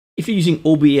If you're using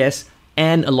OBS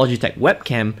and a Logitech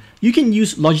webcam, you can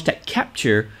use Logitech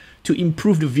Capture to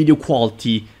improve the video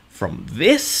quality from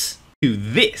this to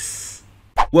this.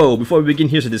 Whoa, before we begin,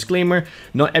 here's a disclaimer.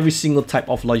 Not every single type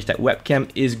of Logitech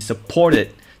webcam is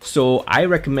supported, so I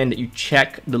recommend that you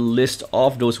check the list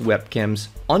of those webcams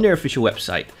on their official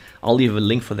website. I'll leave a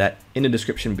link for that in the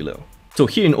description below. So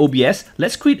here in OBS,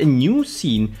 let's create a new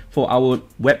scene for our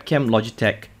webcam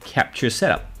Logitech Capture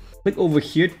setup. Click over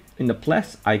here in the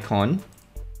plus icon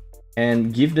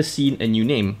and give the scene a new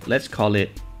name. Let's call it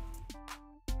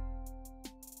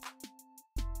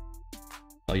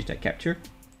Logitech Capture.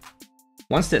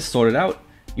 Once that's sorted out,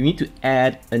 you need to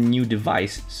add a new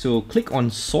device. So click on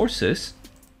Sources,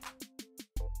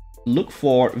 look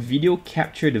for Video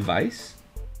Capture Device.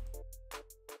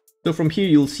 So from here,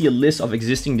 you'll see a list of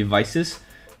existing devices,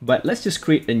 but let's just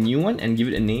create a new one and give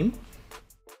it a name.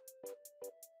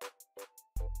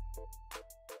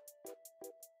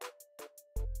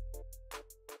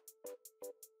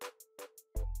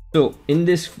 So in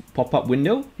this pop-up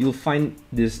window, you'll find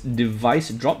this device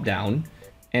drop-down,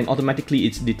 and automatically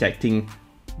it's detecting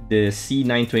the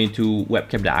C922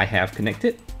 webcam that I have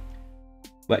connected.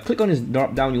 But click on this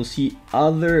drop-down, you'll see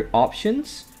other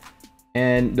options.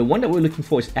 And the one that we're looking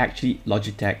for is actually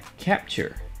Logitech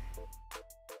Capture.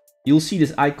 You'll see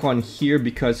this icon here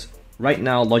because right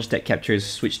now Logitech Capture is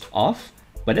switched off,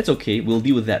 but that's okay, we'll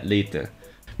deal with that later.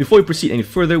 Before we proceed any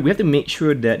further, we have to make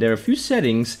sure that there are a few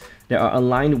settings that are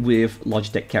aligned with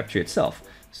Logitech Capture itself.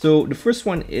 So the first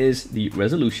one is the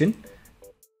resolution.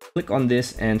 Click on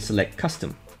this and select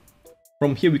Custom.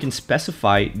 From here, we can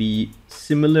specify the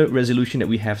similar resolution that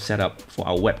we have set up for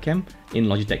our webcam in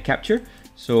Logitech Capture.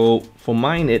 So for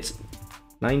mine, it's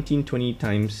 1920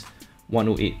 x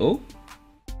 1080.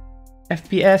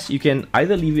 FPS, you can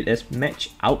either leave it as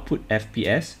match output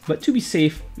FPS, but to be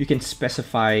safe, you can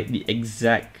specify the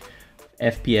exact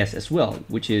FPS as well,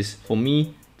 which is, for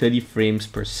me, 30 frames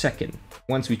per second.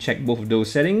 Once we check both of those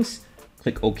settings,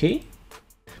 click OK.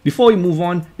 Before we move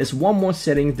on, there's one more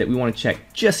setting that we want to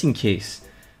check just in case.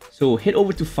 So head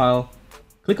over to File,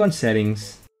 click on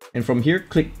Settings, and from here,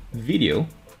 click Video.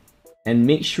 And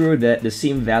make sure that the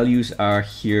same values are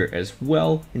here as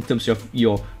well in terms of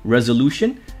your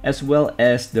resolution as well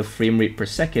as the frame rate per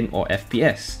second, or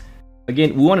FPS.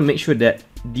 Again, we want to make sure that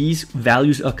these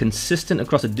values are consistent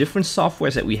across the different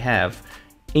softwares that we have,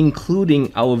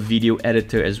 including our video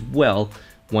editor as well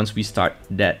once we start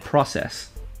that process.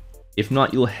 If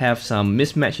not, you'll have some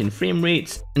mismatch in frame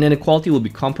rates, and then the quality will be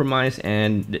compromised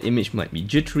and the image might be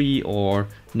jittery or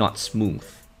not smooth.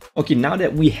 Okay, now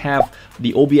that we have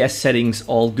the OBS settings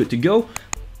all good to go,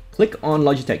 click on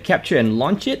Logitech Capture and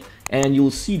launch it, and you'll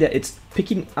see that it's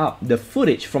picking up the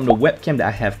footage from the webcam that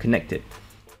I have connected.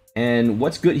 And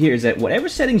what's good here is that whatever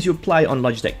settings you apply on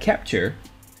Logitech Capture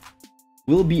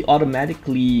will be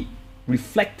automatically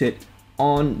reflected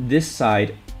on this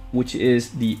side, which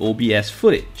is the OBS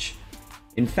footage.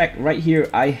 In fact, right here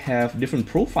I have different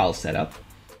profiles set up,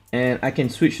 and I can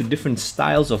switch to different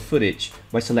styles of footage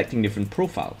by selecting different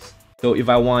profiles. So if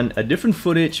I want a different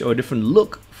footage or a different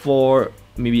look for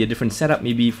maybe a different setup,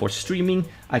 maybe for streaming,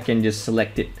 I can just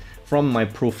select it from my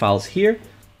profiles here,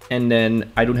 and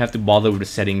then I don't have to bother with the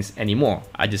settings anymore.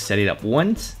 I just set it up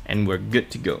once and we're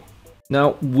good to go.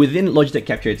 Now within Logitech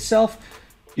Capture itself,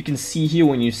 you can see here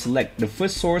when you select the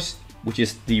first source, which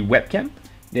is the webcam,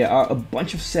 there are a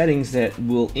bunch of settings that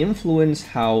will influence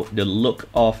how the look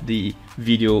of the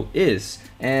video is.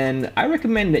 And I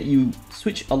recommend that you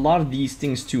switch a lot of these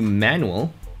things to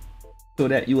manual so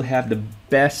that you'll have the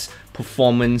best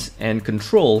performance and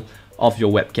control of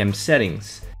your webcam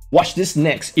settings. Watch this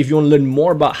next if you want to learn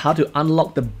more about how to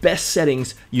unlock the best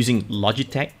settings using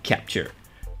Logitech Capture.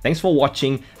 Thanks for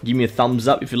watching. Give me a thumbs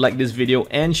up if you like this video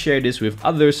and share this with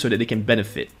others so that they can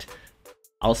benefit.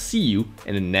 I'll see you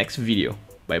in the next video.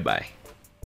 Bye bye.